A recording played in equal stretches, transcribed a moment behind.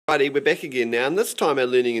Righty, we're back again now, and this time our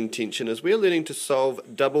learning intention is we're learning to solve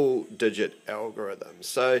double-digit algorithms.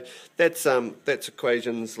 So that's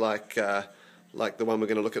equations like the one we're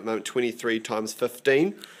going to look at the moment, 23 times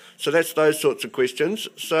 15. So that's those sorts of questions.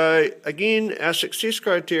 So again, our success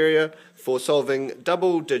criteria for solving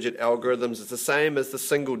double-digit algorithms is the same as the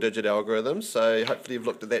single-digit algorithms. So hopefully you've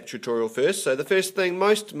looked at that tutorial first. So the first thing,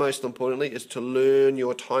 most importantly, is to learn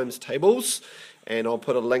your times tables. And I'll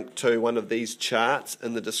put a link to one of these charts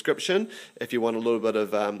in the description if you want a little bit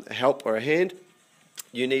of help or a hand.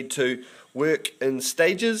 You need to work in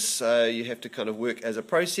stages, so you have to kind of work as a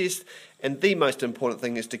process. And the most important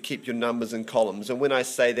thing is to keep your numbers in columns. And when I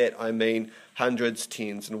say that, I mean hundreds,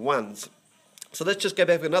 tens, and ones. So let's just go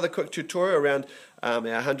back with another quick tutorial around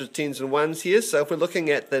our hundreds, tens, and ones here. So if we're looking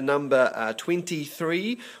at the number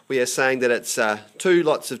 23, we are saying that it's 2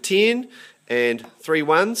 lots of 10 and 3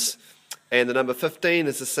 ones. And the number 15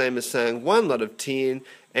 is the same as saying 1 lot of 10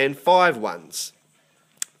 and 5 ones.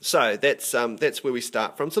 So that's where we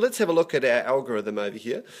start from. So let's have a look at our algorithm over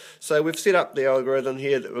here. So we've set up the algorithm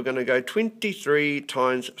here that we're going to go 23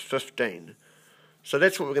 times 15. So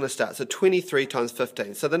that's what we're going to start. So 23 times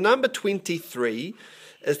 15. So the number 23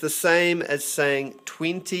 is the same as saying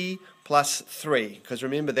 20 plus 3. Because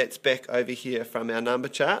remember, that's back over here from our number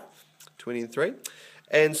chart, 23.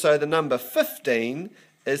 And so the number 15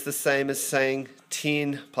 is the same as saying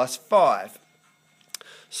 10 plus 5.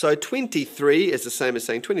 So 23 is the same as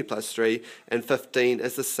saying 20 plus 3, and 15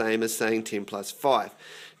 is the same as saying 10 plus 5.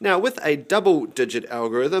 Now with a double-digit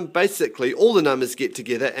algorithm, basically all the numbers get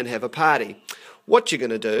together and have a party. What you're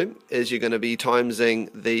going to do is you're going to be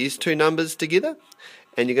timesing these two numbers together,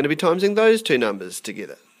 and you're going to be timesing those two numbers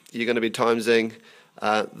together. You're going to be timesing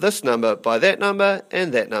this number by that number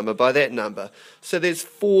and that number by that number. So there's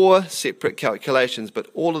 4 separate calculations, but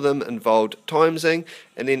all of them involved timesing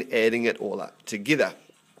and then adding it all up together.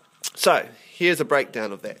 So here's a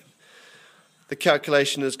breakdown of that. The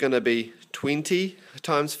calculation is going to be 20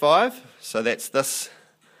 times 5, so that's this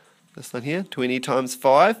one here, 20 times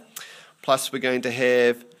 5, plus we're going to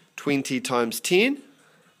have 20 times 10,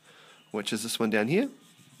 which is this one down here,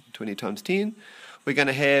 20 times 10. We're going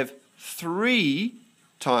to have 3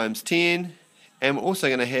 times 10, and we're also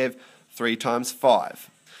going to have 3 times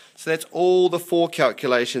 5. So that's all the 4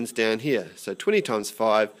 calculations down here. So 20 times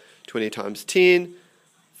 5, 20 times 10,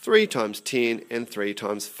 3 times 10, and 3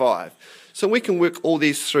 times 5. So we can work all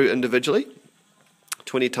these through individually.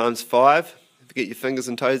 20 times 5, if you get your fingers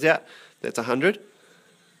and toes out, that's 100. I'm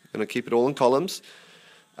going to keep it all in columns.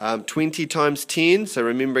 20 times 10, so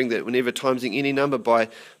remembering that whenever timesing any number by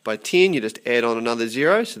 10, you just add on another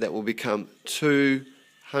 0, so that will become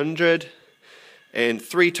 200. And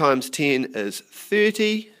 3 times 10 is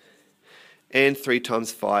 30, and 3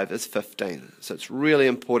 times 5 is 15. So it's really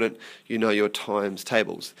important you know your times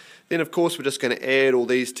tables. Then of course we're just going to add all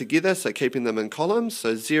these together, so keeping them in columns.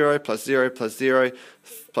 So 0 plus 0 plus 0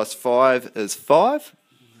 plus 5 is 5.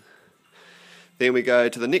 Then we go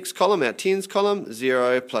to the next column, our tens column.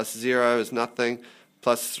 0 plus 0 is nothing,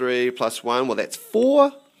 plus 3 plus 1, well that's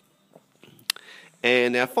 4.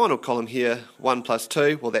 And our final column here, 1 plus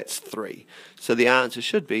 2, well that's 3. So the answer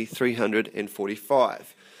should be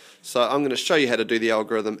 345. So I'm going to show you how to do the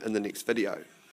algorithm in the next video.